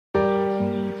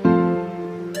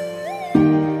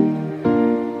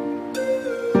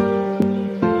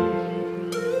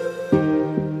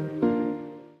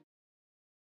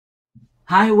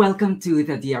Hi, welcome to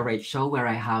the DRH Show, where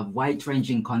I have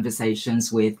wide-ranging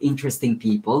conversations with interesting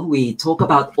people. We talk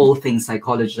about all things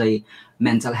psychology,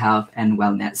 mental health, and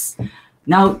wellness.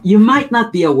 Now, you might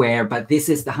not be aware, but this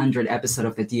is the 100th episode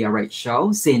of the DRH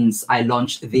Show. Since I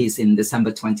launched this in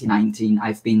December 2019,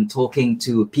 I've been talking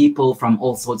to people from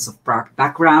all sorts of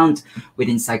background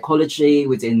within psychology,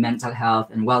 within mental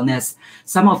health and wellness.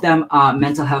 Some of them are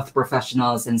mental health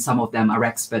professionals, and some of them are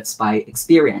experts by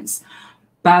experience.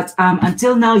 But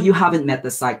until now, you haven't met the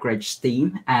Psychreg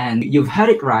team, and you've heard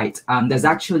it right. There's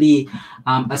actually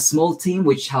a small team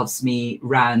which helps me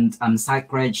run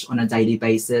Psychreg on a daily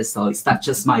basis. So it's not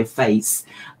just my face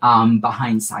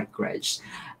behind Psychreg.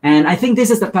 And I think this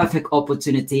is the perfect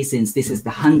opportunity, since this is the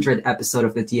 100th episode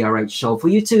of the DRH Show, for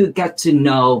you to get to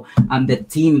know the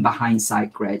team behind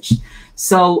Psychreg.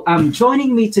 So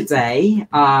joining me today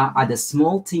are the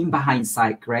small team behind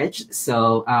Psychreg.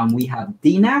 So we have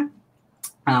Dina.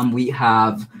 We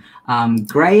have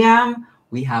Graham,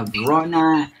 we have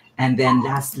Rona, and then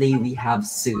lastly, we have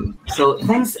Sue. So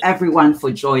thanks everyone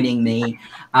for joining me.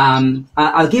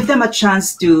 I'll give them a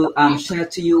chance to share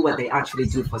to you what they actually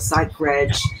do for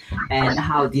Psychreg and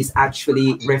how these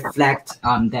actually reflect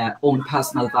their own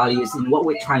personal values in what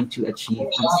we're trying to achieve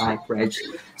on Psychreg.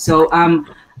 So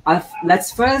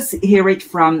let's first hear it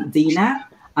from Dina.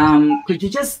 Could you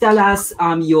just tell us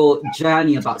your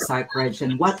journey about Psychreg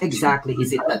and what exactly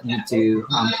is it that you do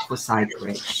for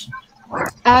Psychreg?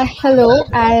 Hello,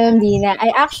 I am Dina.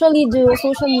 I actually do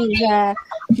social media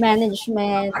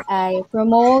management. I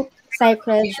promote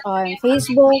Psychreg on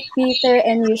Facebook, Twitter,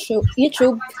 and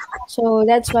YouTube. So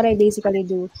that's what I basically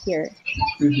do here.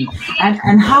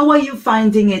 And how are you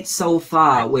finding it so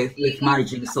far with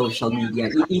managing social media?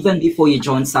 Even before you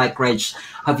joined Psychreg,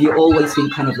 have you always been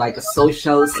kind of like a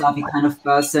social savvy kind of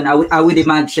person? I would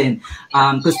imagine,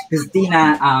 because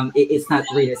Dina, it's not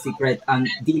really a secret.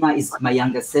 Dina is my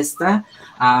younger sister.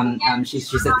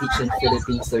 She's a teacher in the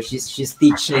Philippines, so she's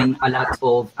teaching a lot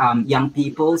of young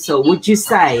people. So would you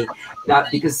say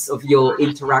that because of your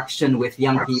interaction with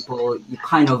young people, you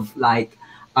kind of like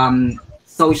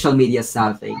social media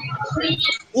savvy?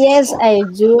 Yes, I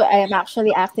do. I am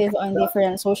actually active on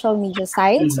different social media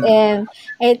sites, and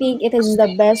I think it is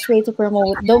the best way to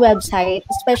promote the website,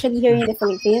 especially here in the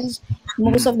Philippines.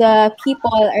 Most of the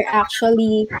people are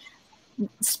actually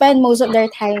spend most of their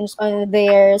times on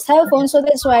their cell phone, so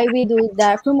that's why we do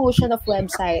the promotion of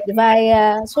website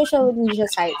via social media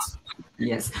sites.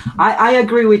 Yes, I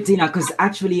agree with Dina, because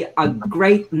actually a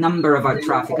great number of our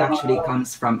traffic actually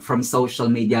comes from social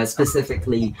media,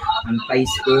 specifically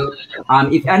Facebook.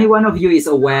 If any one of you is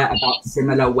aware about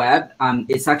SimilarWeb,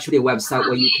 it's actually a website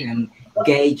where you can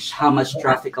gauge how much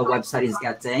traffic a website is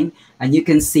getting, and you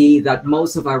can see that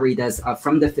most of our readers are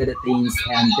from the Philippines,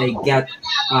 and they get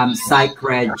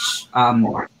Psychreg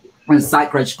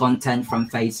content from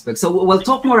Facebook. So we'll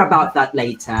talk more about that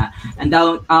later, and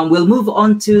then we'll move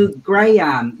on to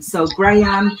Graham. So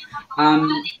Graham,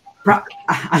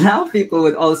 a lot of people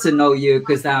would also know you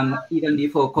because even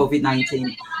before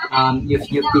COVID-19, you've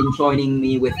been joining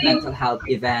me with mental health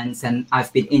events, and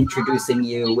I've been introducing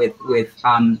you with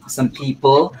some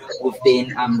people who've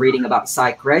been reading about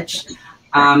Psychreg.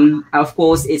 Of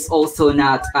course, it's also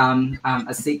not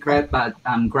a secret, but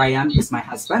Graham is my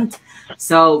husband.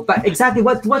 So, but exactly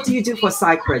what do you do for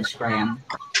Psychreg, Graham?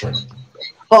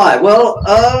 Hi, well,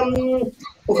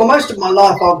 for most of my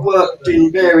life, I've worked in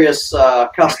various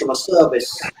customer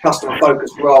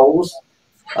focused roles.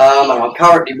 And I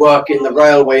currently work in the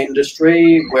railway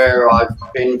industry, where I've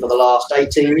been for the last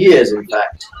 18 years, in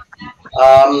fact.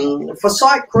 For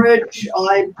Psychreg,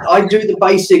 I do the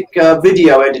basic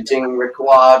video editing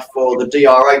required for the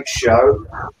DRH show,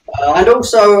 and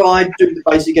also I do the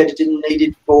basic editing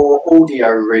needed for audio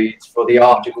reads for the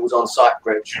articles on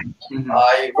Psychreg.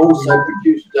 I've also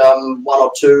produced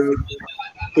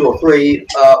two or three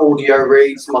audio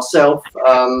reads myself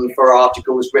for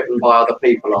articles written by other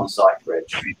people on Psychreg.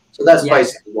 So that's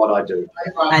basically what I do.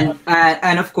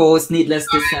 And of course, needless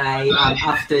to say,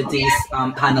 after this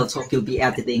panel talk, you'll be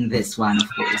editing this one, of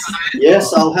course.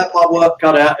 Yes, I'll have my work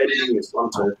cut out editing this one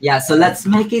too. Yeah, so let's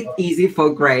make it easy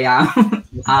for Graham.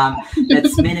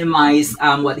 Let's minimize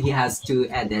what he has to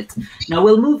edit. Now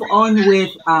we'll move on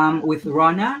with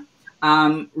Rona.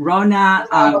 Rona,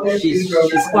 she's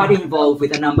quite involved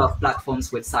with a number of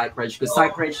platforms with Psychreg, because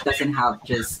Psychreg doesn't have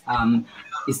just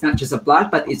it's not just a blog,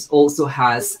 but it also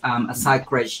has a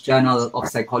Psychreg Journal of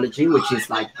Psychology, which is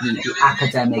like the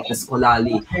academic, the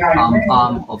scholarly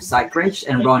arm of Psychreg,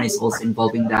 and Rona is also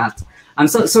involved in that.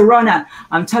 So Rona,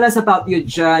 tell us about your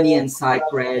journey in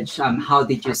Psychreg. How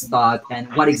did you start, and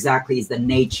what exactly is the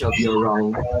nature of your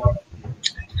role?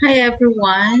 Hi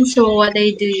everyone. So what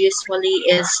I do usually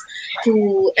is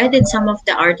to edit some of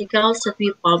the articles that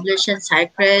we publish in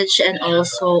Psychreg and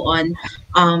also on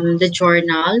the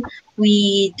journal.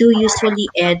 We do usually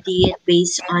edit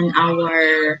based on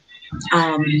our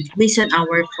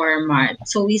format.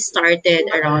 So we started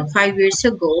around 5 years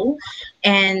ago,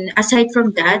 and aside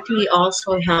from that, we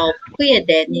also help Kuya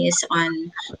Dennis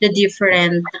on the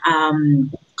different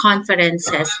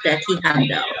conferences that he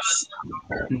handles.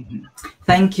 Mhm.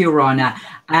 Thank you, Rona.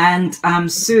 And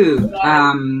Sue,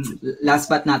 last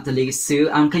but not the least, Sue,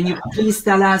 can you please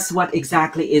tell us what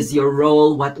exactly is your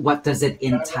role? What does it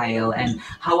entail, and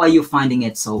how are you finding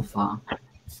it so far?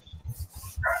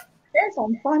 Yes,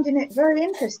 I'm finding it very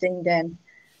interesting, Dan.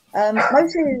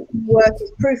 Mostly work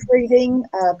is proofreading,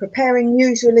 preparing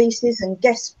news releases and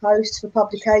guest posts for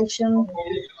publication,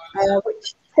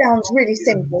 which sounds really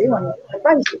simple. And the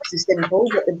basics are simple,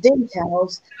 but the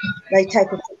details, they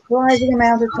take a surprising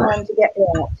amount of time to get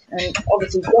right. And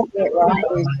obviously getting it right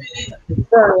is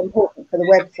very important for the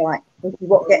website, which is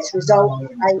what gets results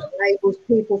and enables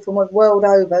people from the world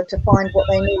over to find what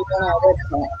they need on our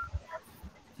website.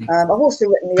 I've also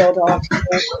written the odd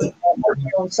article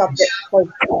on subjects close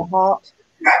to my heart.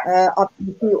 I've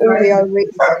been through audio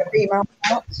reading for female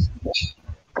parts.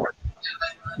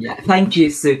 Yeah, thank you,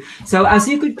 Sue. So as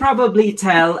you could probably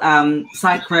tell,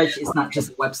 Psychreg is not just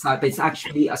a website, but it's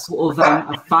actually a sort of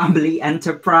a family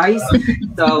enterprise.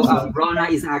 So Rona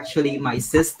is actually my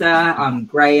sister.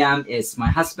 Graham is my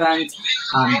husband.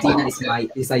 Dina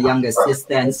is a younger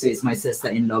sister, and Sue is my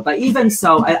sister-in-law. But even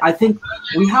so, I think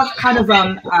we have kind of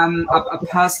a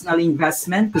personal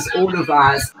investment, because all of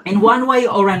us, in one way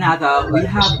or another, we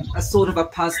have a sort of a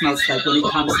personal stake when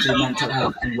it comes to mental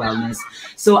health and wellness.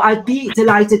 So I'd be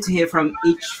delighted to hear from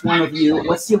each one of you.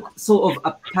 What's your sort of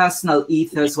a personal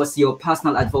ethos? What's your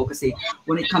personal advocacy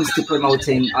when it comes to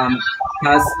promoting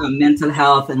mental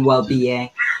health and well-being?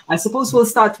 I suppose we'll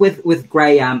start with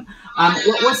Graham.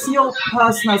 What's your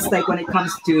personal stake when it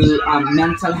comes to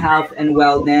mental health and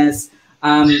wellness?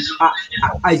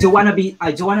 I don't want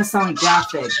to sound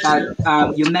graphic,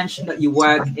 but you mentioned that you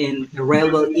work in the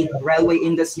railway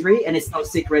industry, and it's no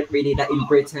secret really that in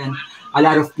Britain a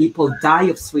lot of people die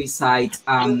of suicide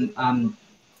in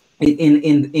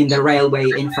the railway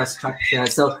infrastructure.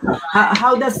 So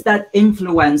how does that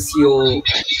influence your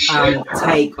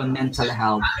take on mental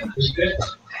health?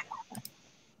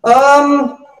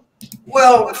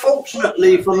 Well,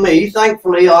 fortunately for me,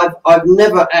 thankfully, I've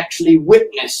never actually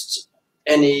witnessed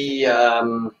any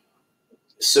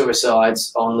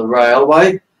suicides on the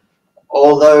railway,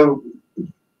 although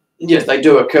yes, they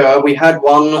do occur. We had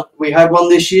one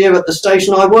this year at the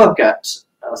station I work at.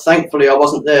 Thankfully, I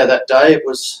wasn't there that day. It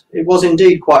was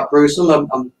indeed quite gruesome.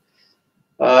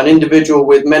 An individual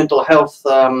with mental health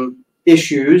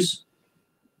issues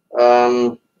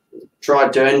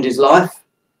tried to end his life.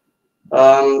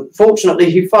 Fortunately,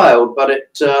 he failed, but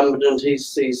and he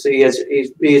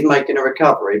is making a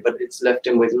recovery, but it's left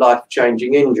him with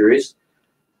life-changing injuries.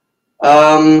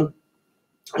 Not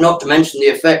to mention the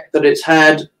effect that it's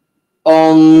had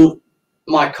on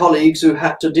my colleagues who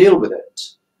had to deal with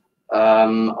it.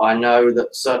 I know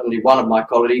that certainly one of my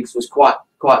colleagues was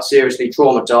quite seriously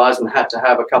traumatized and had to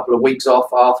have a couple of weeks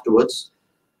off afterwards.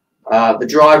 The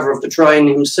driver of the train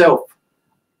himself,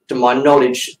 to my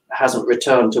knowledge, hasn't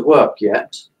returned to work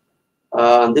yet.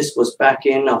 This was back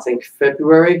in, I think,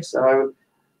 February. So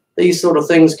these sort of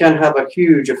things can have a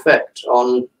huge effect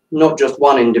on not just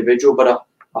one individual, but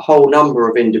a whole number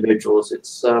of individuals.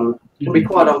 It's can be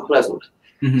quite unpleasant.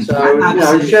 Mm-hmm. So, you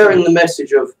know, sharing the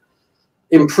message of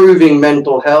improving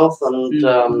mental health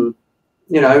and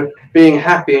you know, being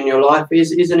happy in your life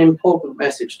is an important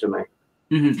message to me.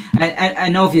 Mm-hmm.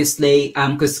 And obviously,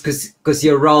 because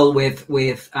your role with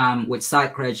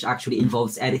Psychreg actually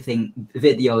involves editing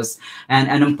videos, and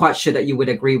I'm quite sure that you would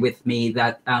agree with me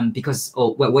that because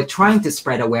we're trying to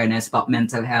spread awareness about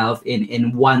mental health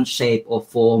in one shape or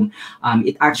form,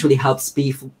 it actually helps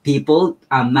people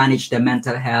manage their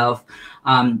mental health.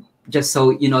 Just so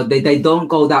you know, they don't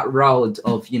go that road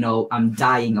of, you know,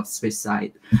 dying of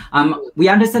suicide. We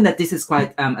understand that this is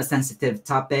quite a sensitive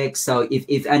topic. So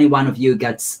if any one of you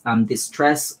gets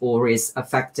distressed or is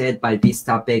affected by this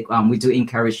topic, we do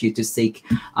encourage you to seek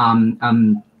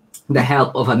the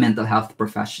help of a mental health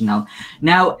professional.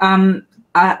 Now,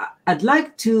 I'd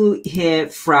like to hear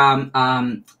from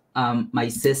my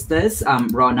sisters,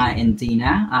 Rona and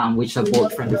Dina, which are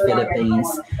both from the Philippines.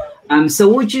 So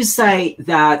would you say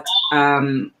that,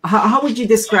 how would you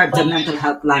describe the mental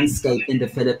health landscape in the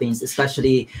Philippines,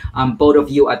 especially both of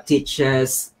you are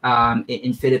teachers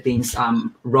in Philippines.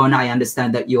 Ron, I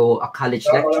understand that you're a college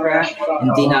lecturer,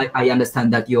 and Dina, I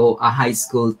understand that you're a high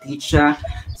school teacher.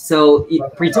 So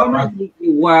predominantly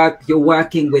you're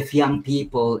working with young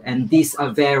people, and these are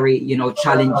very,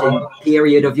 challenging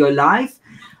period of your life.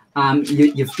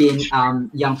 You've been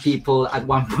young people at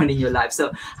one point in your life.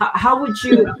 So how would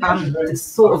you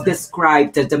sort of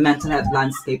describe the mental health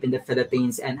landscape in the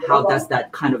Philippines, and how does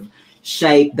that kind of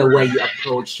shape the way you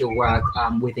approach your work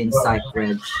within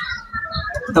Psychreg?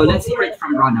 So let's hear it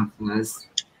from Rana first.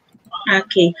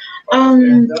 Okay.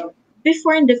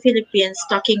 Before in the Philippines,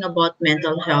 talking about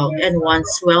mental health and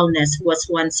one's wellness was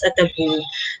once a taboo,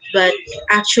 but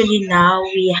actually now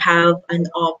we have an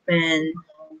open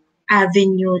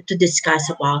avenue to discuss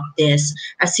about this.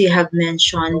 As you have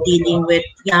mentioned, dealing with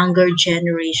younger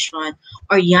generation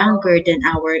or younger than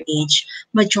our age,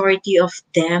 majority of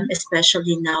them,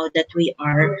 especially now that we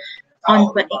are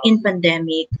in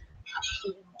pandemic,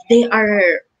 they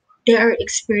are they are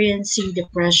experiencing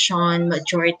depression.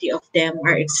 Majority of them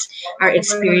are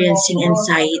experiencing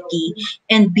anxiety,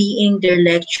 and being their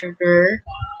lecturer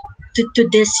to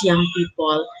these young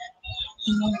people,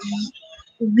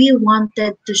 we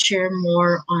wanted to share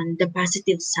more on the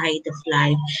positive side of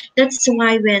life. That's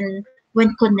why when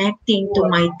connecting to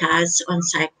my tasks on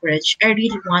Psychreg, I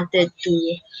really wanted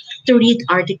to read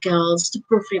articles, to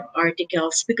proofread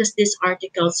articles, because these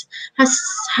articles has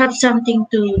have something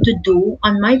to do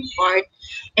on my part,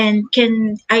 and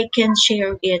I can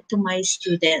share it to my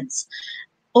students.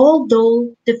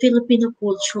 Although the Filipino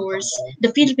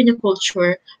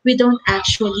culture, we don't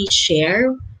actually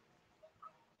share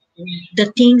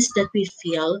the things that we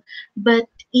feel, but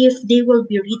if they will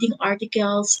be reading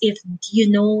articles, if you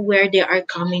know where they are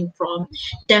coming from,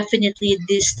 definitely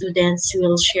these students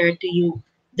will share to you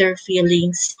their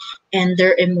feelings and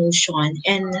their emotion,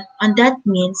 and on that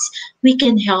means we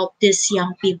can help these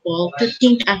young people to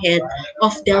think ahead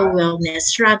of their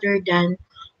wellness rather than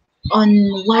on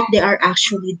what they are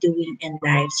actually doing in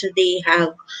life. So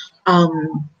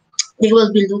um they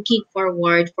will be looking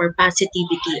forward for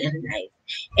positivity in life.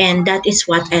 And that is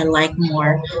what I like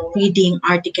more, reading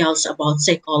articles about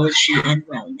psychology and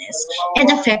wellness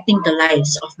and affecting the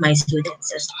lives of my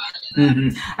students as well.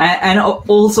 Mm-hmm. And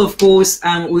also, of course,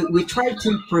 we try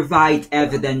to provide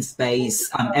evidence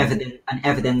base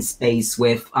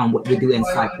with what we do in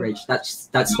Psychreg.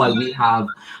 That's why we have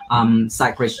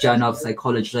Psychreg Journal of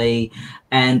Psychology.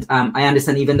 And I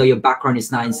understand, even though your background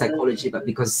is not in psychology, but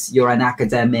because you're an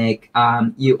academic,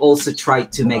 you also try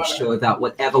to make sure that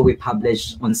whatever we publish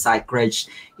on Psychreg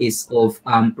is of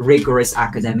rigorous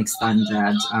academic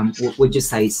standards. Would you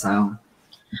say so?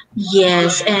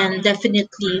 Yes, and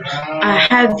definitely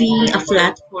having a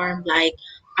platform like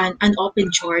an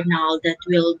open journal that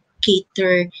will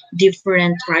cater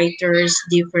different writers,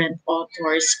 different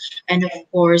authors, and of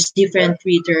course different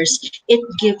readers. It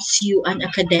gives you an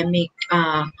academic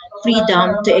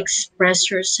freedom to express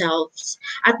yourselves.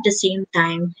 At the same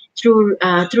time, through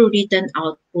written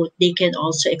output, they can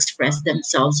also express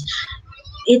themselves.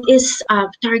 It is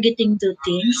targeting two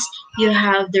things. You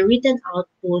have the written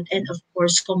output, and of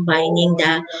course combining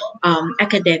the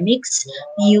academics.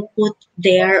 You put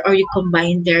there, or you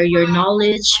combine there, your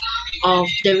knowledge of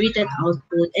the written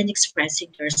output and expressing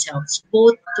yourselves.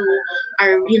 Both two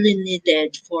are really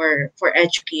needed for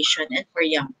education and for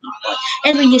young people.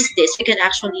 And we use this, we can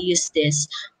actually use this.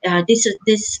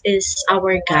 This is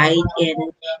our guide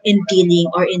in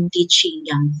dealing or in teaching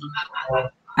young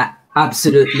people.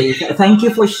 Absolutely. Thank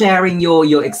you for sharing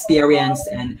your experience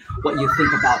and what you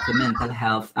think about the mental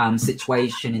health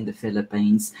situation in the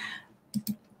Philippines.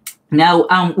 Now,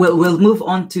 we'll move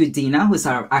on to Dina, who's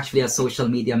actually a social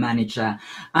media manager.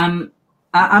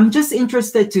 I'm just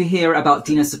interested to hear about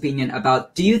Dina's opinion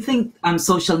about, do you think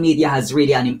social media has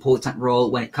really an important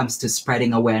role when it comes to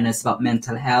spreading awareness about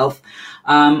mental health?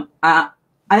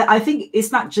 I think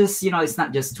it's not just, it's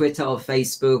not just Twitter or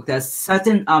Facebook. There's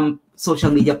certain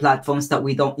social media platforms that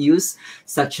we don't use,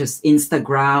 such as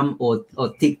Instagram or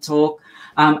TikTok.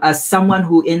 As someone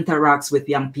who interacts with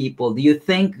young people, do you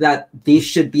think that this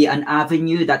should be an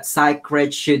avenue that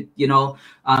Psychreg should,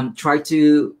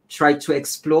 try to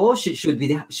explore? Should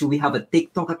we have a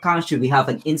TikTok account? Should we have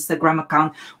an Instagram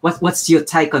account? What's your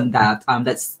take on that?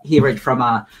 Let's hear it from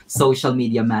a social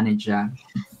media manager.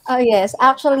 Oh yes,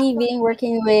 actually, being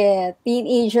working with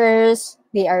teenagers,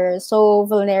 they are so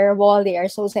vulnerable, they are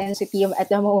so sensitive at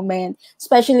the moment,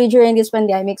 especially during this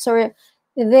pandemic. So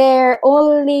their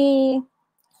only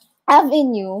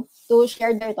avenue to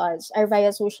share their thoughts are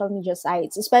via social media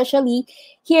sites. Especially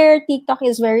here, TikTok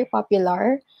is very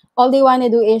popular. All they want to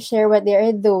do is share what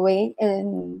they're doing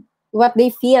and what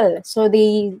they feel. So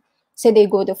they say they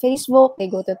go to Facebook, they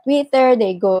go to Twitter,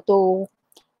 they go to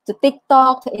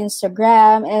TikTok, to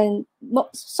Instagram, and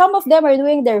some of them are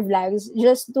doing their vlogs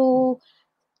just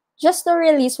to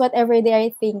release whatever they are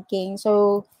thinking.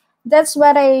 So that's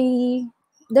what I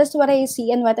that's what I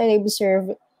see and what I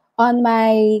observe on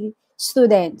my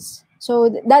students. So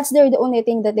that's the only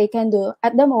thing that they can do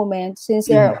at the moment, since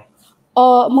they're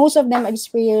most of them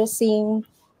experiencing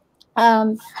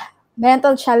um,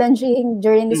 mental challenging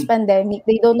during this pandemic.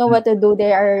 They don't know what to do.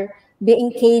 They are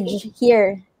being caged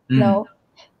here. No,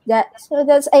 that's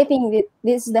I think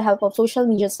this is the help of social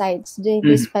media sites during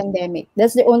this pandemic.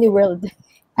 That's the only world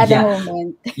at the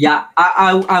moment. Yeah,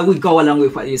 I would go along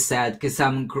with what you said, because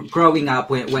growing up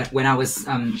when I was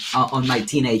on my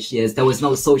teenage years, there was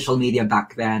no social media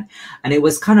back then, and it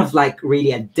was kind of like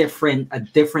really a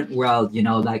different world, you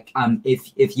know. Like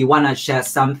if you want to share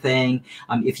something,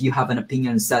 if you have an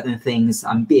opinion on certain things,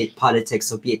 be it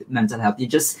politics or be it mental health, you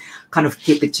just kind of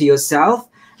keep it to yourself.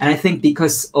 And I think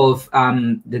because of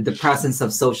the presence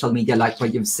of social media, like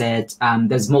what you've said,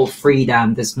 there's more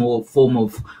freedom, there's more form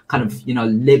of kind of, you know,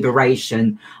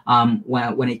 liberation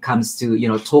when it comes to, you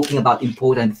know, talking about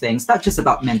important things, not just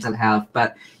about mental health,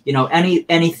 but, you know,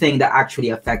 anything that actually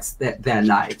affects their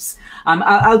lives.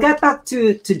 I'll get back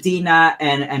to Dina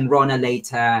and Rona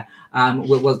later.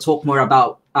 We'll talk more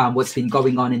about what's been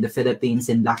going on in the Philippines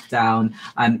in lockdown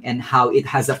and how it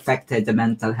has affected the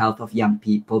mental health of young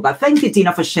people. But thank you,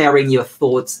 Tina, for sharing your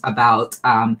thoughts about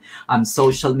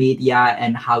social media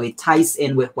and how it ties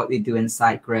in with what we do in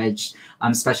Psychreg.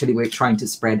 Especially we're trying to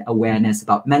spread awareness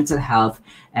about mental health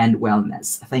and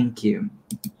wellness. Thank you.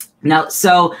 Now,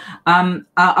 so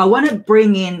I want to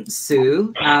bring in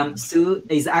Sue. Sue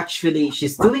is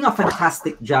she's doing a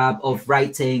fantastic job of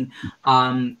writing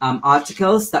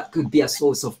articles that could be a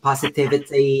source of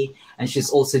positivity, and she's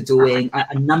also doing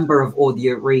a number of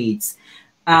audio reads.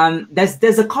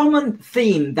 There's a common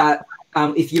theme that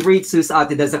if you read Sue's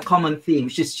article, there's a common theme.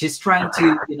 She's trying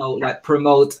to, you know, like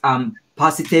promote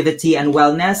positivity and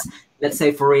wellness. Let's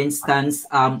say, for instance,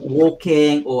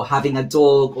 walking or having a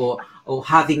dog or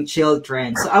having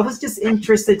children. So I was just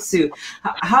interested, Sue,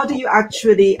 how do you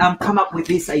actually come up with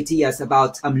these ideas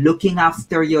about looking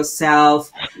after yourself,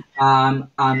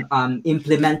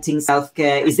 implementing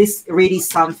self-care? Is this really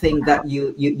something that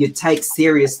you take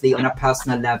seriously on a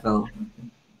personal level?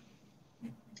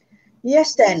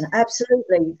 Yes, Dan,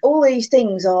 absolutely. All these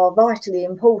things are vitally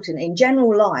important in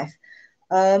general life,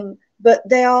 but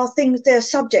there are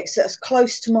subjects that are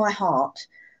close to my heart.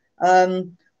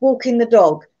 Walking the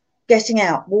dog, getting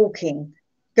out, walking,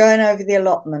 going over the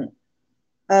allotment,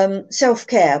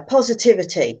 self-care,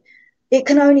 positivity. It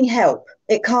can only help.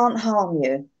 It can't harm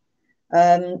you.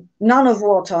 None of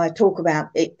what I talk about,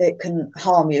 it can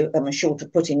harm you, short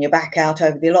of putting your back out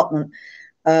over the allotment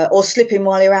or slipping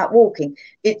while you're out walking.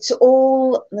 It's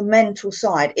all the mental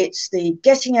side. It's the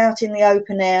getting out in the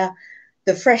open air,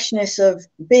 the freshness of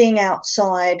being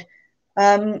outside.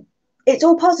 It's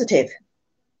all positive.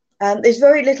 There's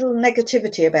very little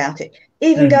negativity about it.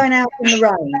 Even going out in the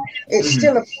rain, it's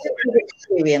still a positive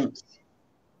experience.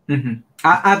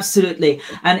 Absolutely.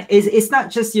 And it's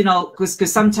not just, you know,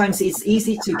 because sometimes it's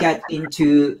easy to get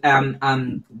into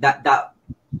that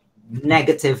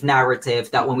negative narrative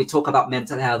that when we talk about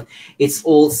mental health, it's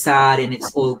all sad and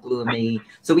it's all gloomy.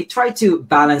 So we try to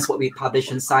balance what we publish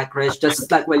in Psychreg,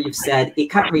 just like what you've said. It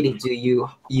can't really do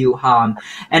you harm.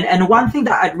 And one thing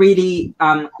that I'd really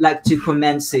like to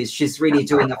commend Sue is she's really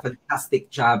doing a fantastic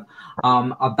job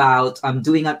about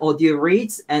doing an audio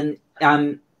reads. And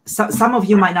some of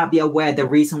you might not be aware the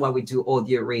reason why we do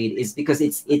audio read is because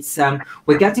it's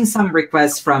we're getting some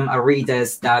requests from our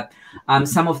readers that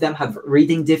some of them have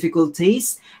reading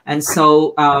difficulties, and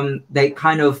so they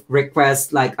kind of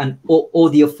request like an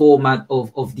audio format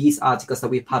of these articles that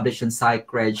we publish in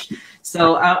Psychreg.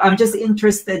 So I'm just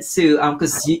interested, Sue,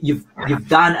 because you've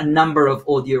done a number of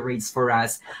audio reads for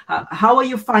us. How are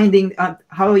you finding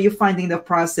the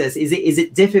process? Is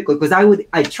it difficult? Because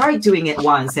I tried doing it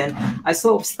once and I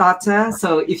sort of stutter.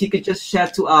 So if you could just share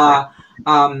to our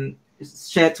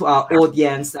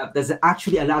audience, there's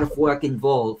actually a lot of work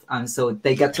involved, and so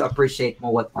they get to appreciate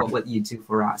more what you do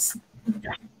for us.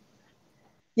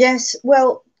 Yes,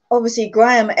 well, obviously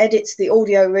Graham edits the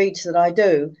audio reads that I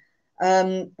do,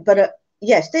 but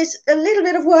yes, there's a little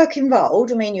bit of work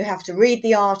involved. I mean, you have to read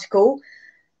the article.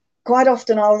 Quite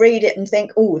often I'll read it and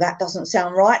think, oh, that doesn't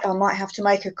sound right. I might have to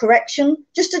make a correction,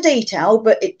 just a detail,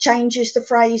 but it changes the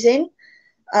phrasing.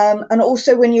 And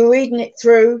also when you're reading it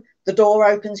through, the door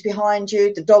opens behind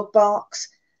you, the dog barks,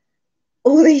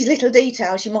 all these little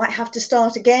details, you might have to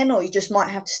start again, or you just might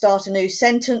have to start a new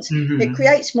sentence. It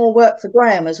creates more work for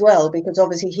Graham as well, because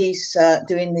obviously he's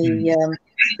doing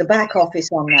the back office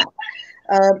on that.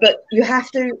 But you have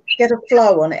to get a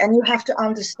flow on it, and you have to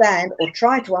understand, or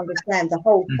try to understand, the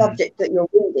whole subject that you're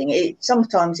reading.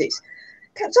 Sometimes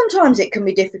it can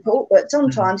be difficult, but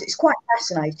sometimes it's quite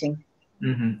fascinating.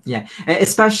 Yeah,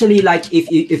 especially like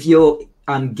if you're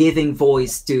giving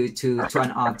voice to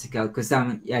an article, because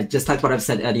yeah, just like what I've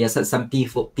said earlier, so some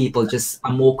people just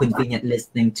are more convenient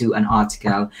listening to an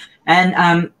article,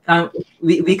 and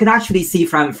we can actually see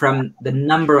from the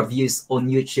number of views on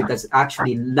YouTube that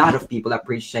actually a lot of people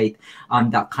appreciate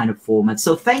that kind of format.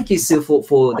 So thank you, Sue,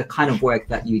 for the kind of work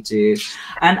that you do.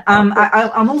 And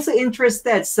I'm also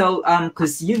interested, so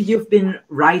because you've been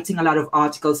writing a lot of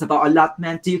articles about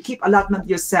allotment. Do you keep allotment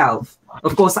yourself?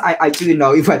 Of course, I do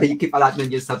know whether you keep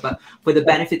allotment yourself, but for the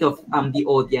benefit of the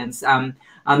audience,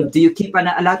 do you keep an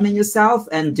allotment yourself?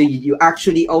 And do you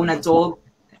actually own a dog?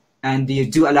 And do you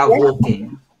do allow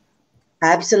walking?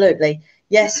 Absolutely.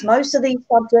 Yes, most of these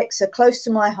subjects are close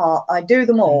to my heart. I do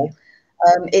them all.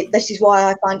 This is why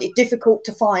I find it difficult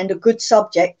to find a good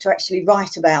subject to actually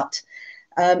write about.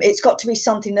 It's got to be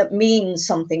something that means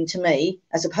something to me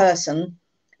as a person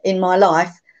in my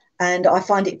life. And I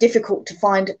find it difficult to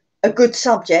find a good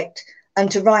subject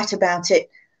and to write about it.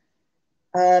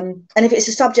 And if it's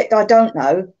a subject I don't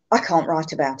know, I can't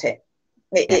write about it.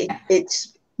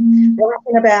 It's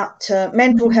writing about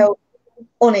mental health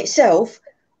on itself,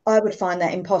 I would find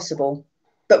that impossible.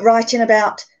 But writing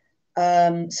about,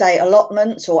 say,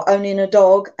 allotments or owning a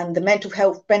dog and the mental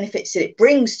health benefits that it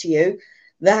brings to you,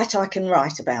 that I can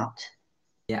write about.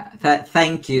 Yeah,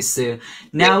 thank you, Sue.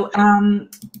 Now,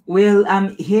 we'll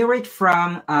hear it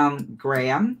from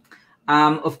Graham.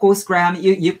 Of course, Graham,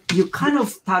 you kind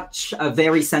of touch a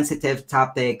very sensitive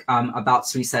topic about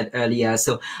suicide earlier.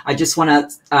 So I just want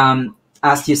to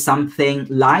ask you something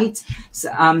light.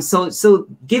 So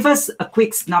give us a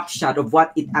quick snapshot of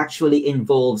what it actually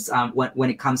involves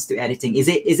when it comes to editing. Is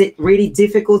it really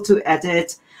difficult to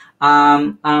edit?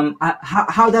 How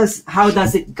does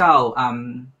it go?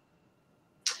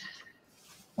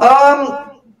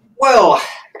 Well,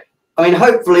 I mean,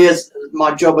 hopefully, as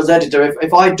my job as editor,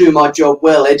 if I do my job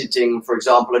well editing, for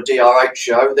example, a DRH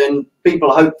show, then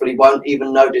people hopefully won't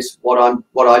even notice what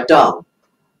I've done.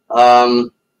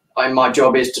 My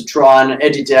job is to try and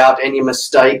edit out any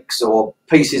mistakes or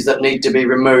pieces that need to be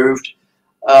removed,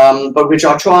 but which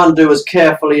I try and do as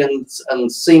carefully and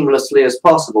seamlessly as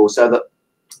possible, so that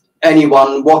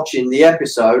anyone watching the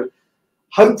episode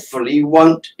hopefully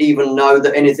won't even know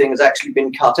that anything has actually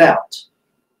been cut out.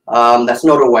 That's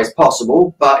not always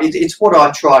possible, but it's what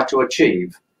I try to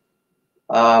achieve.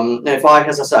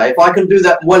 As I say, if I can do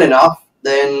that well enough,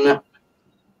 then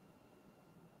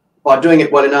by doing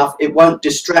it well enough, it won't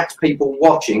distract people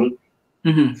watching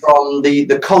from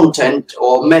the content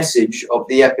or message of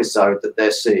the episode that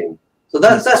they're seeing. So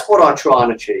that's what I try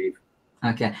and achieve.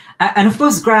 Okay. And of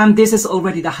course, Graham, this is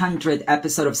already the 100th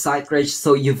episode of Psychreg,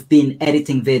 so you've been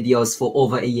editing videos for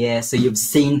over a year, so you've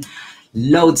seen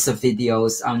loads of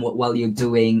videos while you're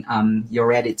doing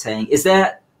your editing. Is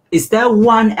there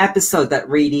one episode that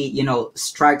really,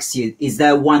 strikes you? Is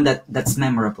there one that's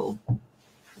memorable?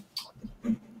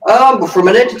 From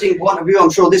an editing point of view,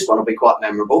 I'm sure this one will be quite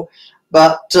memorable.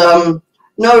 But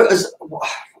no, as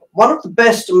one of the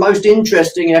best and most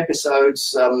interesting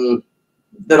episodes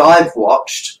that I've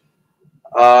watched,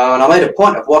 and I made a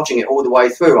point of watching it all the way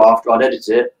through after I'd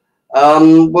edited it,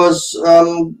 was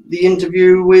the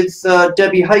interview with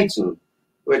Debbie Hayton,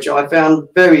 which I found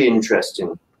very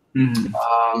interesting.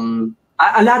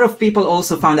 A lot of people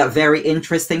also found that very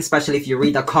interesting, especially if you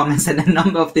read the comments and the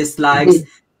number of dislikes.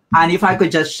 And if I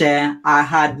could just share, I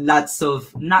had lots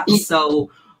of not so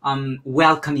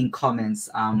welcoming comments.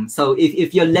 So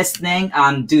if you're listening,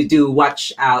 do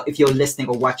watch out. If you're listening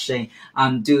or watching,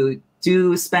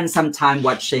 do spend some time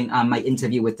watching my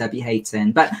interview with Debbie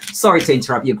Hayton. But sorry to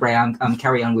interrupt you, Graham.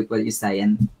 Carry on with what you're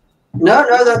saying. No,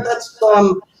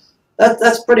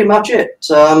 that's pretty much it.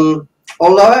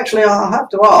 Although actually, I have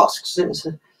to ask, since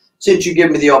you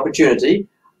give me the opportunity,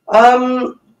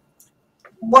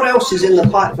 what else is in the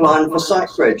pipeline for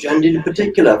Psychreg, and in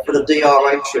particular for the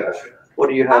DRH show? What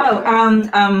do you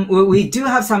have? We do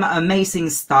have some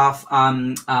amazing stuff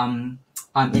in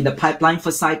the pipeline for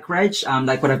Psychreg.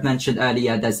 Like what I've mentioned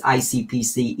earlier, there's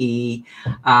ICPCE,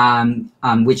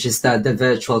 which is the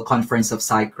virtual conference of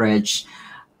Psychreg.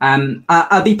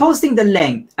 I'll be posting the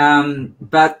link,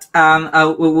 but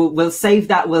we'll save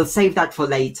that. We'll save that for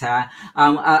later.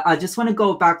 I just want to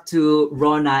go back to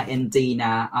Rona and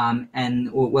Dina,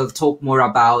 and we'll talk more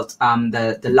about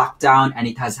the lockdown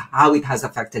and how it has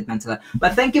affected mental health.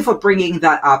 But thank you for bringing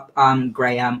that up,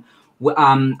 Graham.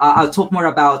 I'll talk more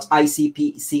about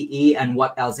ICPCE and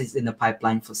what else is in the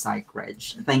pipeline for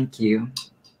Psychreg. Thank you.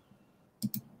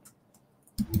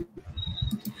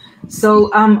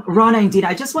 So, Rona and Dina,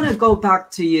 I just want to go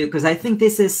back to you because I think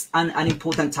this is an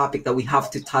important topic that we have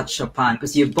to touch upon,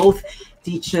 because you're both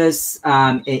teachers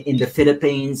in the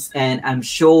Philippines, and I'm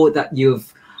sure that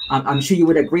I'm sure you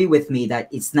would agree with me that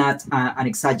it's not an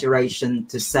exaggeration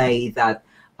to say that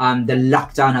the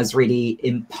lockdown has really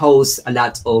imposed a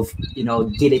lot of,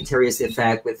 deleterious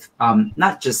effect with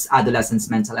not just adolescents'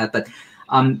 mental health, but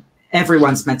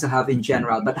everyone's mental health in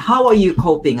general. But how are you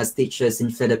coping as teachers in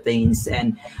Philippines,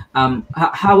 and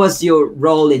how has your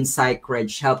role in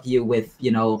Psychreg helped you with,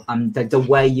 the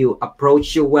way you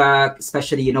approach your work,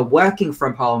 especially, working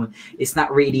from home? It's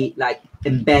not really like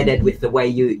embedded with the way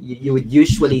you would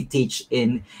usually teach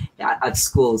at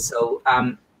school. So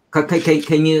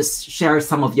can you share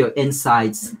some of your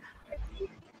insights?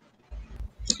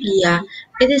 Yeah,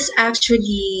 it is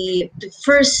actually the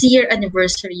first year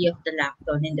anniversary of the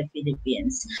lockdown in the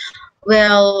Philippines.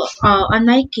 Well, on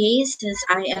my case, since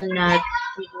I am not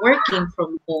working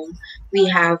from home, we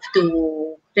have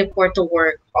to report to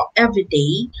work every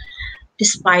day,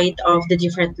 despite of the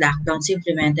different lockdowns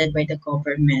implemented by the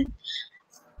government.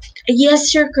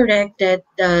 Yes, you're correct that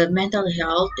the mental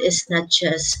health is not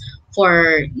just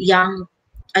for young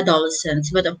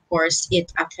adolescents, but of course it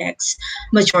affects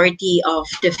majority of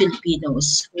the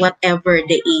Filipinos, whatever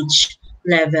the age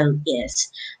level is.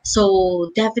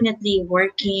 So definitely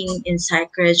working in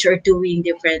Psychreg or doing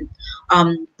different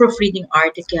proofreading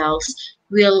articles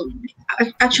will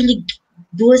actually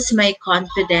boost my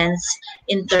confidence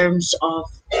in terms of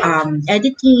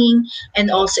editing, and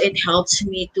also it helps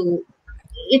me to,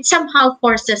 it somehow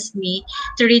forces me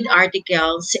to read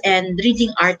articles, and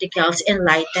reading articles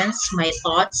enlightens my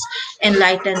thoughts,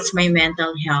 enlightens my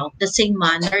mental health, the same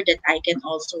manner that I can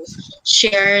also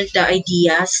share the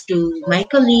ideas to my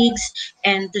colleagues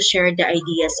and to share the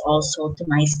ideas also to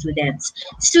my students.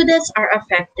 Students are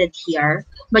affected here.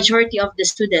 Majority of the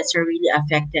students are really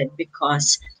affected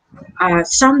because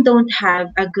some don't have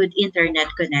a good internet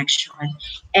connection,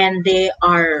 and they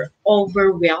are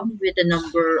overwhelmed with the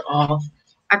number of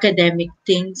academic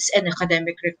things and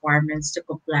academic requirements to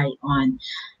comply on.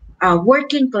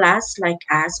 Working class like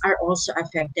us are also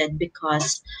affected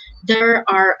because there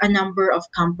are a number of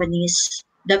companies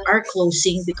that are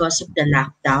closing because of the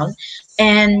lockdown,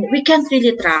 and we can't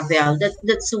really travel.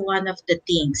 That's one of the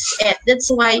things, and that's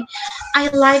why I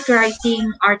like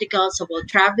writing articles about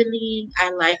traveling. I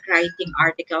like writing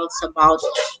articles about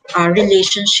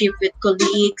relationship with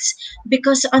colleagues,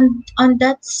 because on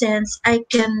that sense I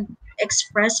can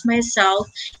express myself,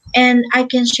 and I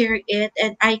can share it,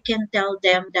 and I can tell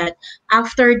them that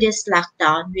after this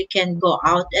lockdown we can go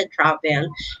out and travel,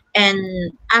 and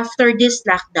after this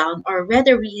lockdown, or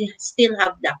whether we still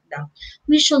have lockdown,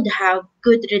 we should have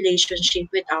good relationship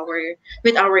with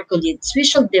our colleagues. We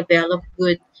should develop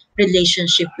good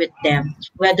relationship with them,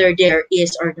 whether there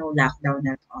is or no lockdown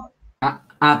at all.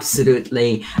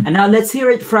 Absolutely. And now let's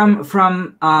hear it from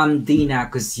Dina,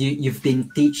 because you've been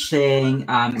teaching,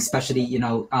 especially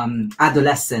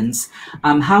adolescents.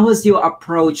 How has your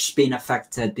approach been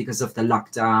affected because of the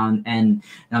lockdown? And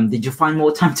did you find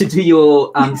more time to do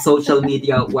your social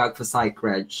media work for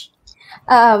Psychreg?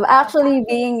 Actually,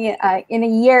 being in a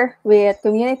year with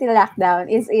community lockdown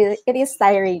it is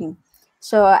tiring.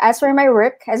 So as for my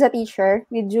work as a teacher,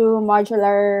 we do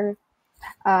modular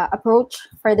approach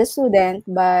for the student,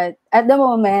 but at the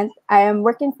moment I am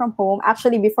working from home.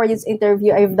 Actually, before this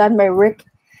interview I've done my work,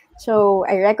 so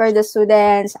I record the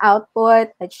students output,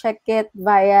 I check it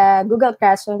via Google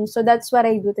Classroom. So that's what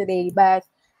I do today. But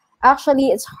actually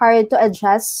it's hard to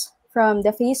adjust from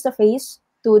the face-to-face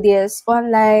to this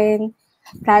online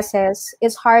classes.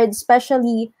 It's hard,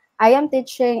 especially I am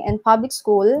teaching in public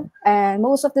school, and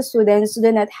most of the students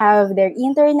do not have their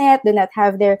internet, do not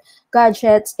have their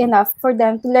gadgets enough for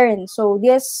them to learn. So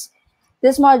this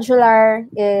modular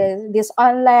this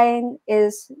online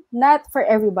is not for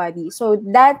everybody. So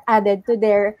that added to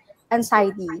their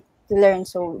anxiety to learn.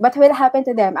 So what will happen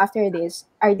to them after this?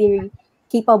 Are they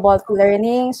capable of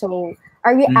learning? So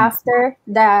are we after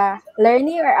the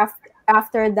learning, or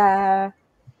after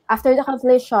the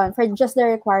completion for just the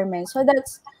requirements? So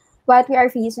that's what we are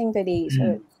facing today.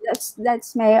 So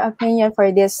that's my opinion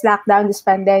for this lockdown, this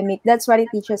pandemic. That's what it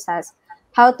teaches us.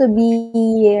 how to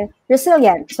be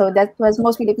resilient. So that was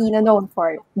most Filipino known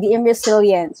for, being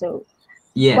resilient. So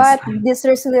Yes. what this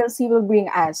resiliency will bring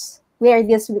us, where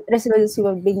this resiliency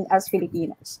will bring us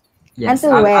Filipinos. Yes.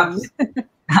 Until when?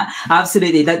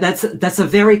 Absolutely. That's a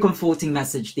very comforting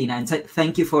message, Dina. And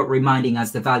thank you for reminding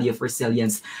us the value of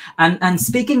resilience. And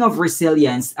speaking of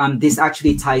resilience, this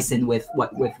actually ties in with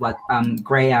what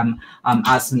Graham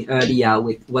asked me earlier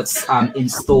with what's in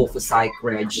store for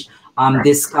Psychreg.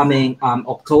 This coming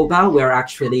October, we're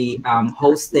actually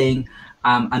hosting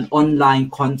an online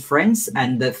conference,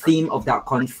 and the theme of that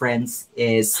conference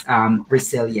is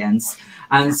resilience.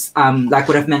 And like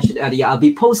what I've mentioned earlier, I'll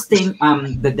be posting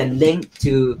the link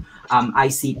to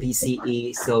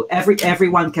ICPCE, so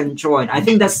everyone can join. I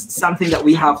think that's something that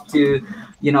we have to,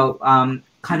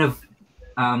 kind of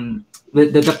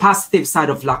the positive side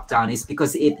of lockdown is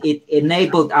because it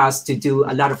enabled us to do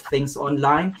a lot of things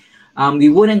online. We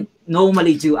wouldn't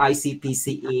normally do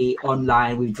ICPCE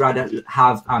online. We'd rather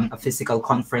have a physical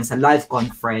conference, a live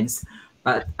conference.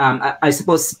 But I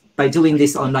suppose by doing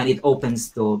this online, it opens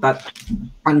door. But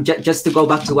just to go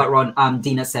back to what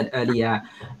Dina said earlier,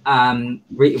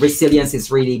 resilience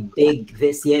is really big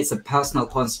this year. It's a personal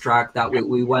construct that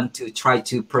we want to try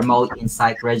to promote in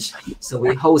Psychreg. So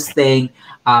we're hosting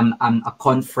a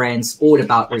conference all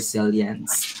about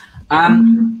resilience.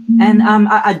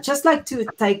 I'd just like to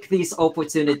take this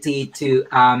opportunity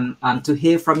to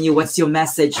hear from you. What's your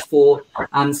message for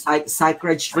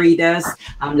Psychreg readers?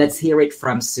 Let's hear it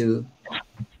from Sue.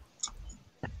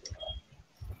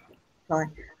 Hi.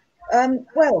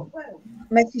 Well,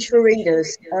 message for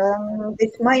readers.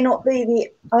 This may not be the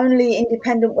only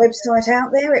independent website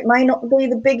out there. It may not be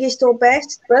the biggest or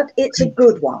best, but it's a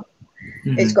good one.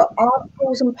 Mm-hmm. It's got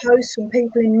articles and posts from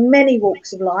people in many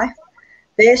walks of life.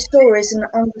 Their stories and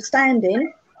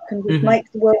understanding can just make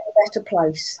the world a better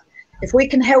place. If we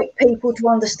can help people to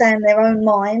understand their own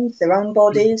minds, their own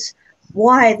bodies,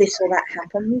 why this or that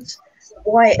happens,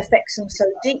 why it affects them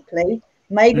so deeply,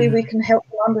 maybe we can help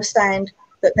them understand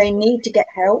that they need to get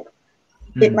help.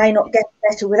 It may not get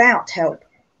better without help.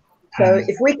 So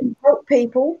if we can help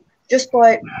people just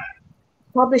by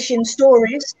publishing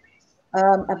stories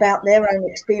about their own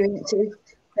experiences,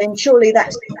 then surely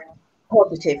that's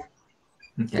positive.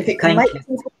 Okay, if it can make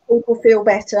people feel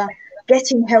better,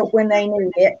 getting help when they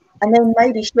need it, and then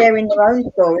maybe sharing their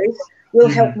own stories will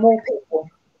help more people.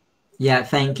 Yeah,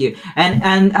 thank you.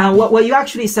 And what you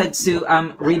actually said, Sue,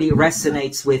 really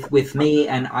resonates with me,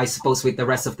 and I suppose with the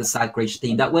rest of the Psychreg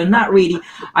team, that we're not really,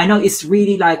 I know it's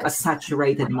really like a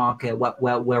saturated market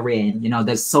where we're in.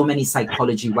 There's so many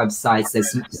psychology websites,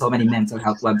 there's so many mental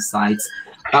health websites,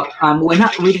 but we're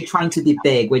not really trying to be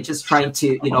big. We're just trying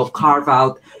to, carve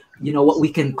out what we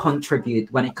can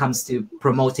contribute when it comes to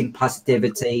promoting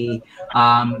positivity,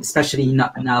 especially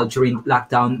now during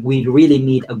lockdown. We really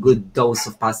need a good dose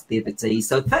of positivity.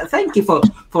 So thank you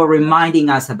for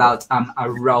reminding us about our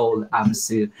role,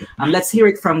 Sue. Let's hear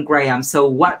it from Graham. So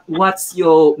what's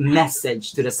your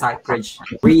message to the Psychreg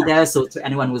readers or to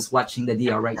anyone who's watching the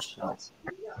DRH show?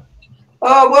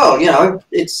 Well,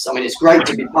 it's great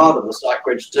to be part of the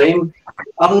Psychreg team,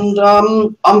 and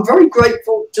I'm very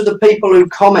grateful to the people who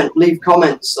leave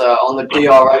comments on the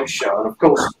DRH show. And of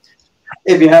course,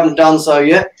 if you haven't done so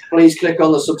yet, please click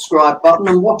on the subscribe button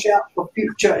and watch out for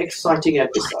future exciting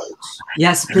episodes.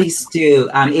 Yes, please do.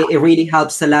 It really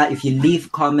helps a lot if you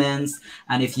leave comments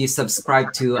and if you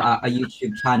subscribe to a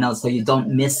YouTube channel so you don't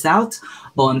miss out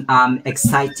on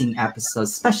exciting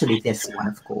episodes, especially this one,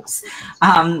 of course.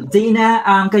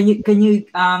 Dina, can you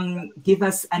give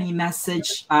us any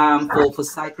message for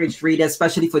Psychreg readers,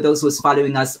 especially for those who's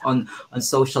following us on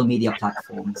social media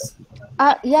platforms?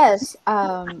 Yes,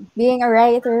 being a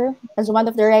writer, as one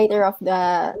of the writer of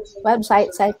the website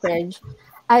Psychreg,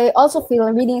 I also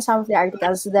feel reading some of the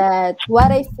articles that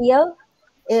what I feel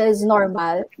is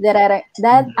normal, that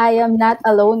I am not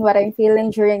alone what I'm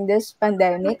feeling during this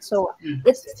pandemic. So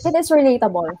it is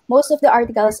relatable. Most of the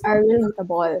articles are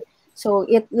relatable. So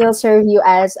it will serve you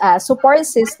as a support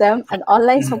system, an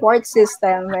online support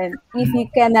system. And if you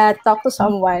cannot talk to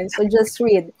someone, so just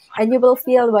read. And you will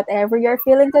feel whatever you're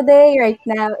feeling today, right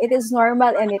now, it is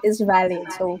normal and it is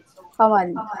valid. So come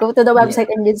on, go to the website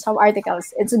and read some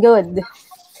articles. It's good.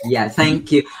 Yeah,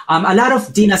 thank you. A lot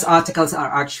of Dina's articles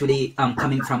are actually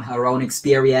coming from her own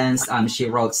experience. She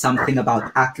wrote something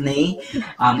about acne,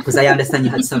 because I understand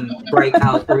you had some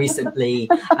breakout recently.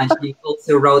 And she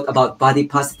also wrote about body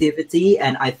positivity.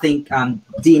 And I think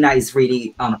Dina is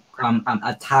really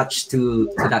attached to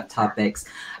that topics.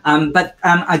 But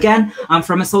again,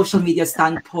 from a social media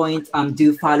standpoint,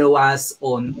 do follow us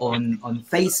on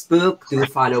Facebook, do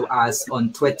follow us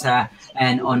on Twitter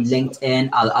and on LinkedIn.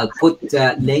 I'll put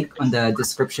the link on the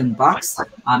description box.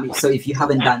 So if you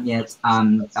haven't done yet,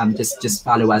 just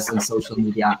follow us on social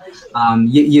media.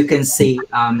 You can see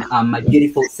my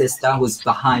beautiful sister who's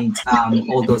behind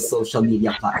all those social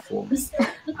media platforms.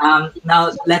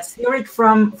 Now let's hear it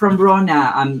from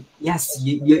Rona. Yes,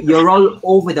 you're all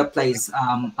over the place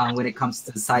when it comes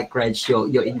to Psychreg.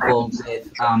 You're involved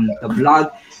with the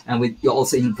blog, and you're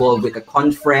also involved with the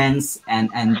conference and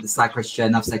the Psychreg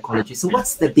Journal of Psychology. So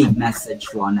what's the big message,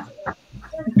 Rona?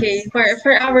 Okay,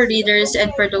 for our readers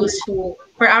and for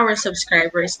our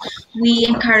subscribers, we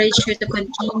encourage you to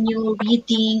continue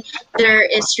reading. There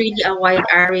is really a wide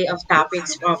array of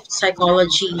topics of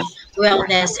psychology,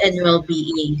 wellness, and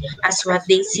well-being. As what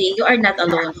they say, you are not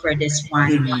alone for this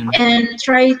one. And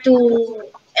try to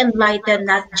enlighten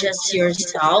not just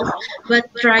yourself, but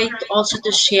try to also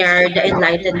to share the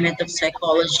enlightenment of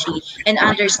psychology and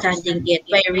understanding it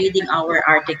by reading our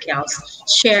articles.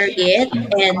 Share it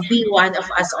and be one of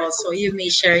us also. You may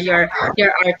share your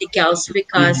articles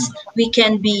because we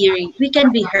can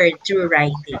be heard through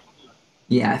writing.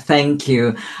 Yeah, thank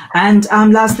you. And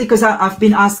lastly, because I've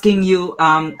been asking you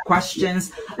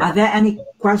questions, are there any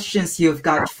questions you've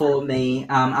got for me?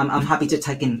 I'm happy to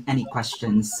take in any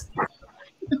questions.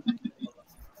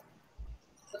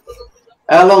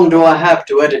 How long do I have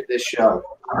to edit this show?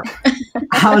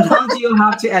 How long do you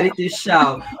have to edit this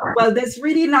show? Well, there's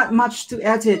really not much to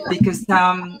edit because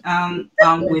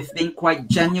we've been quite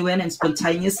genuine and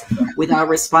spontaneous with our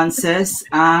responses.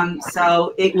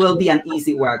 So it will be an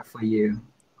easy work for you.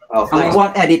 Oh, I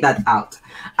won't edit that out.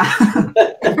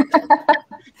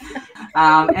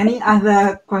 Any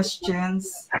other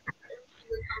questions?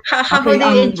 How do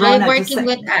you enjoy working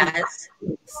with us?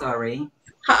 Sorry.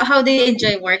 How do you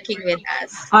enjoy working with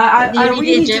us? I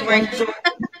really enjoy working.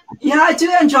 Yeah, I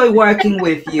do enjoy working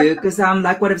with you because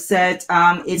like what I've said,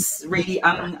 it's really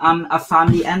a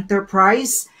family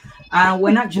enterprise.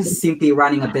 We're not just simply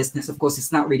running a business. Of course,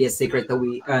 it's not really a secret that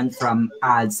we earn from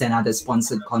ads and other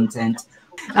sponsored content.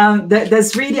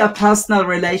 There's really a personal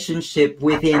relationship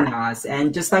within us,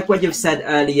 and just like what you've said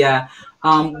earlier,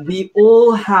 we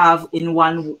all have, in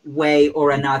one way or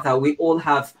another, we all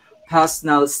have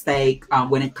personal stake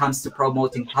when it comes to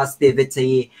promoting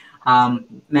positivity,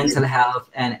 mental health,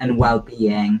 and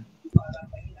well-being.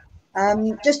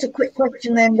 Just a quick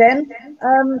question then.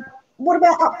 What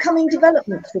about upcoming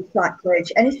developments with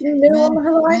Psychreg? Anything new on the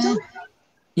horizon?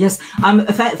 Yes,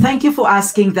 thank you for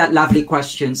asking that lovely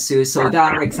question, Sue. So there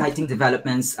are exciting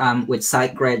developments with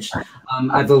Psychreg.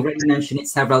 I've already mentioned it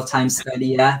several times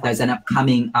earlier. There's an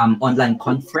upcoming online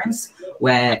conference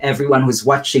where everyone who's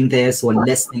watching this or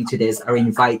listening to this are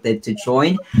invited to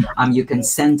join. You can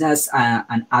send us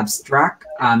an abstract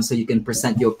so you can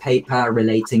present your paper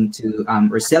relating to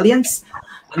resilience.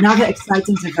 Another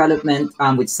exciting development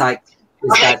with Psych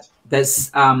is that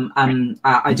there's,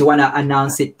 I don't want to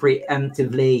announce it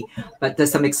preemptively, but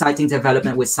there's some exciting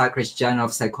development with Psychreg Journal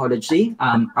of Psychology.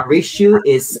 Our issue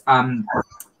is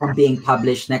being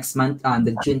published next month on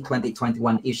the June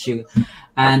 2021 issue.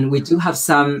 And we do have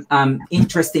some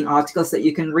interesting articles that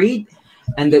you can read.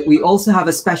 And that we also have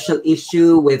a special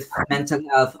issue with mental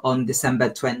health on December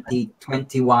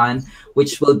 2021,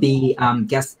 which will be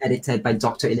guest edited by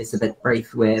Dr. Elizabeth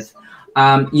Braithwaite.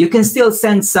 You can still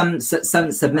send some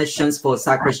submissions for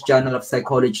Psychreg Journal of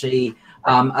Psychology.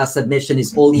 Our submission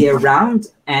is all year round,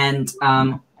 and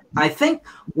I think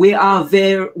we are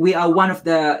one of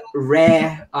the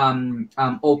rare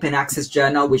open access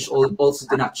journal which also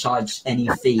do not charge any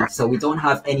fee. So we don't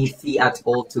have any fee at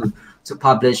all to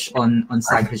publish on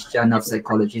Psychreg Journal of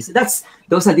Psychology. So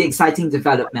those are the exciting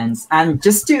developments. And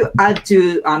just to add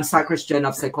to Psychreg Journal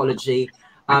of Psychology,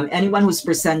 anyone who's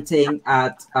presenting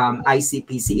at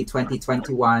ICPCE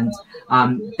 2021,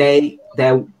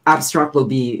 their abstract will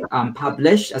be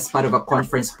published as part of a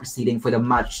conference proceeding for the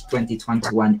March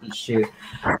 2021 issue.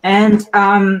 And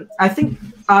I think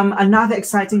another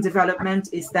exciting development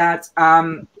is that,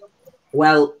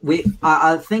 well,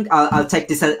 I think I'll take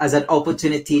this as an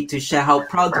opportunity to share how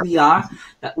proud we are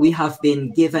that we have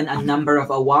been given a number of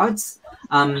awards.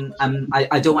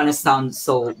 I don't want to sound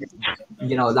so,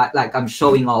 like I'm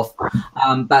showing off,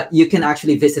 but you can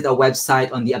actually visit our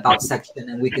website on the About section,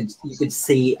 and you could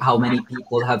see how many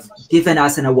people have given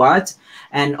us an award.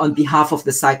 And on behalf of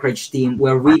the Psychreg team,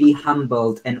 we're really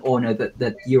humbled and honored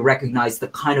that you recognize the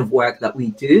kind of work that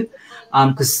we do,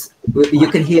 because you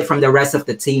can hear from the rest of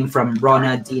the team, from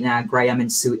Rona, Dina, Graham,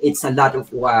 and Sue. It's a lot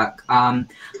of work.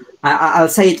 I'll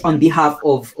say it on behalf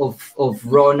of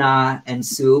Rona and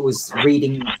Sue, who's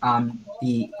reading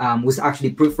who's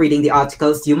actually proofreading the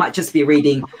articles. You might just be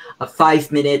reading a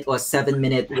 5-minute or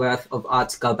 7-minute worth of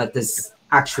article, but there's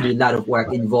actually a lot of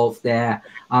work involved there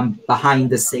behind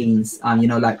the scenes,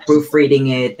 like proofreading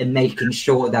it and making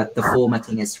sure that the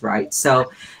formatting is right.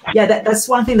 So yeah, that's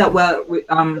one thing that we're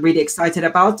really excited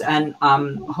about, and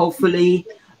hopefully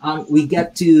we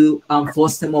get to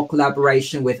foster more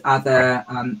collaboration with other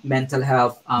mental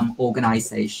health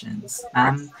organizations.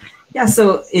 Yeah,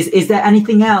 so is there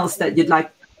anything else that you'd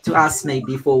like to ask me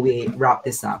before we wrap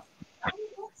this up?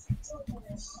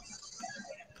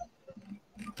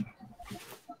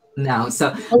 No,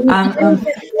 so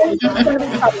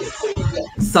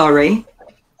sorry.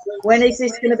 When is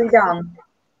this going to be done?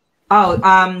 Oh,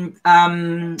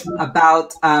 about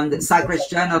the Psychreg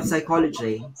Journal of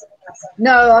Psychology.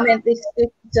 No, I meant this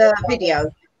video.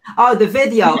 Oh, the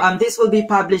video. This will be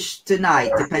published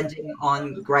tonight, depending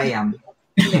on Graham.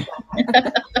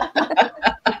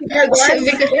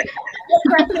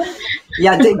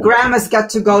 Yeah, Graham has got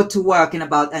to go to work in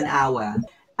about an hour.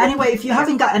 Anyway, if you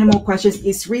haven't got any more questions,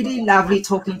 it's really lovely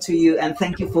talking to you, and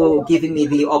thank you for giving me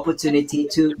the opportunity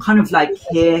to kind of like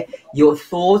hear your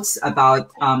thoughts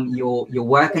about your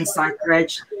work in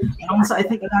Psychreg. And also, I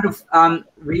think a lot of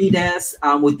readers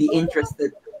would be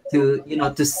interested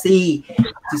to see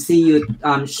you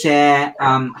share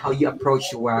how you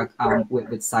approach your work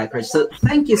with Psychreg. So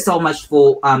thank you so much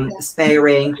for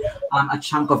sparing a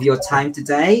chunk of your time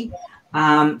today.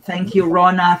 Thank you,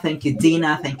 Rona. Thank you,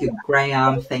 Dina. Thank you,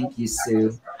 Graham. Thank you,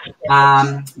 Sue.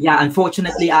 Yeah,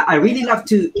 unfortunately, I really love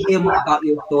to hear more about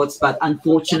your thoughts, but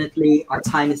unfortunately, our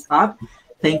time is up.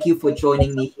 Thank you for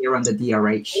joining me here on the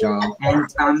DRH Show.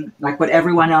 And like what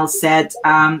everyone else said,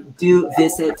 do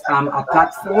visit our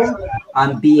platform,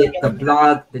 be it the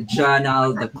blog, the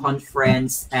journal, the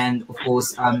conference, and of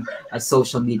course, our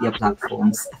social media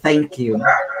platforms. Thank you.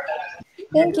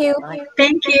 Thank you.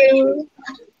 Thank you.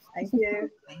 Thank you.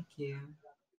 Thank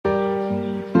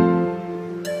you.